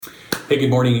Hey, good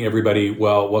morning, everybody.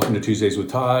 Well, welcome to Tuesdays with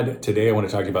Todd. Today, I want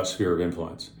to talk to you about sphere of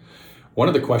influence. One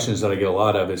of the questions that I get a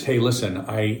lot of is, hey, listen,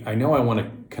 I know I want to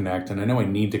connect and I know I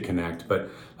need to connect, but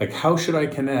like, how should I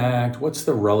connect? What's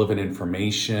the relevant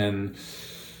information?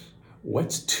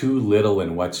 What's too little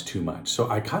and what's too much? So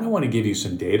I kind of want to give you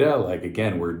some data. Like,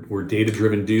 again, we're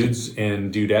data-driven dudes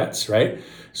and dudettes, right?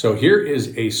 So here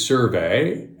is a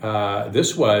survey.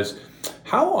 This was,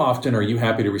 how often are you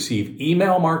happy to receive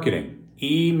email marketing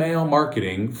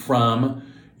from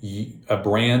a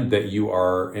brand that you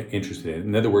are interested in?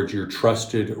 In other words, your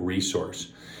trusted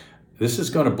resource. This is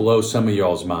going to blow some of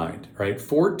y'all's mind, right?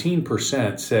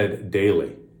 14% said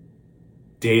daily.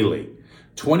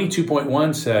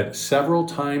 22.1 said several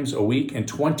times a week, and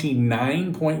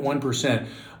 29.1%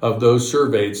 of those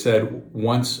surveyed said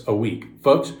once a week.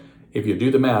 Folks, if you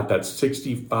do the math, that's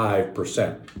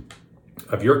 65%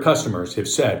 of your customers have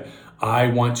said, I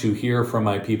want to hear from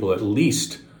my people at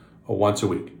least once a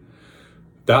week.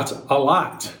 That's a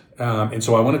lot. And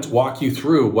so I wanted to walk you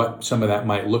through what some of that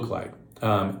might look like.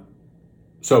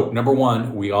 So number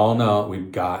one, we all know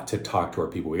we've got to talk to our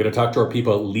people. We got to talk to our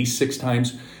people at least 6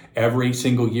 times every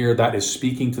single year. That is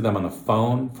speaking to them on the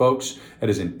phone, folks. That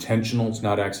is intentional. It's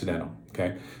not accidental.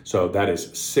 Okay. So that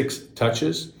is 6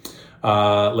 touches.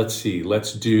 Let's see. How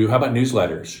about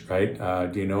newsletters, right?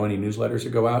 Do you know any newsletters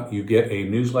that go out? You get a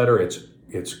newsletter.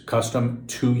 It's custom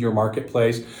to your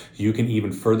marketplace. You can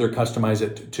even further customize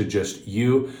it to just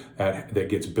you. That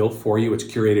gets built for you. It's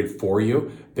curated for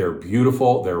you. They're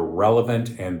beautiful, they're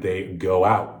relevant, and they go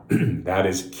out. That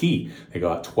is key. They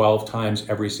go out 12 times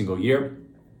every single year.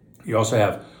 You also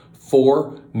have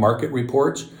 4 market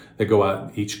reports that go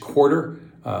out each quarter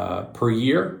per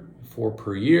year. 4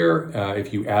 per year.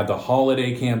 If you add the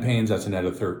holiday campaigns, that's another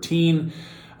 13.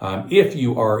 If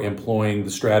you are employing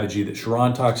the strategy that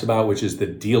Sharon talks about, which is the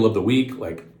deal of the week,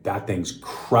 like that thing's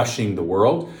crushing the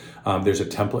world. There's a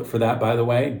template for that, by the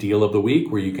way, deal of the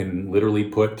week, where you can literally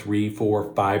put 3,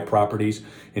 4, 5 properties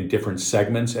in different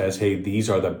segments as, hey, these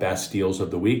are the best deals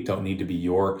of the week. Don't need to be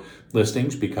your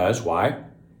listings, because why?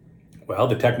 Well,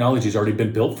 the technology's already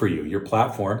been built for you. Your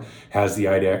platform has the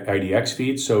IDX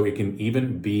feed, so it can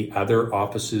even be other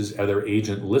offices, other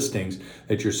agent listings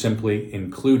that you're simply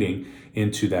including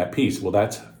into that piece. Well,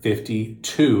 that's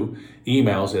 52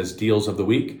 emails as deals of the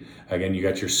week. Again, you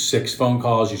got your 6 phone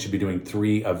calls. You should be doing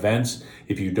 3 events.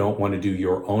 If you don't want to do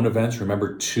your own events,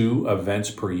 remember 2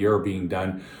 events per year are being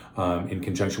done in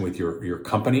conjunction with your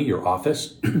company, your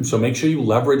office. So make sure you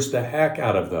leverage the heck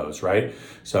out of those, right?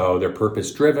 So they're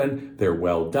purpose driven, they're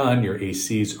well done. Your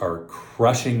ACs are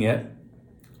crushing it,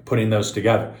 putting those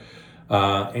together.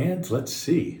 And let's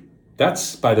see.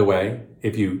 That's, by the way,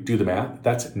 if you do the math,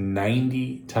 that's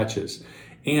 90 touches.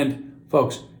 And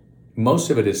folks, most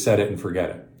of it is set it and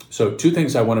forget it. So 2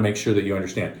 things I want to make sure that you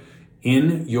understand.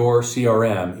 In your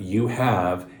CRM, you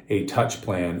have a touch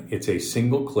plan. It's a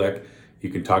single click. You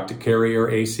can talk to Carrie or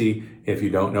AC if you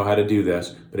don't know how to do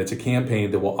this, but it's a campaign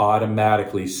that will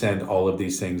automatically send all of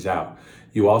these things out.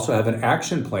 You also have an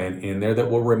action plan in there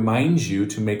that will remind you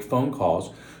to make phone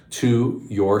calls to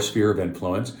your sphere of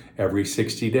influence every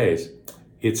 60 days.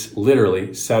 It's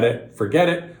literally set it, forget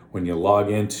it. When you log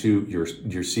into your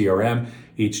CRM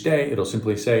each day, it'll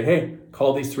simply say, hey,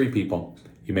 call these 3 people.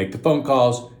 You make the phone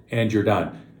calls and you're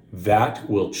done. That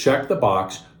will check the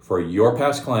box for your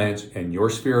past clients and your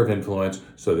sphere of influence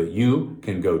so that you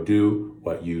can go do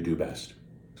what you do best.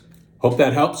 Hope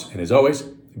that helps. And as always,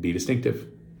 be distinctive.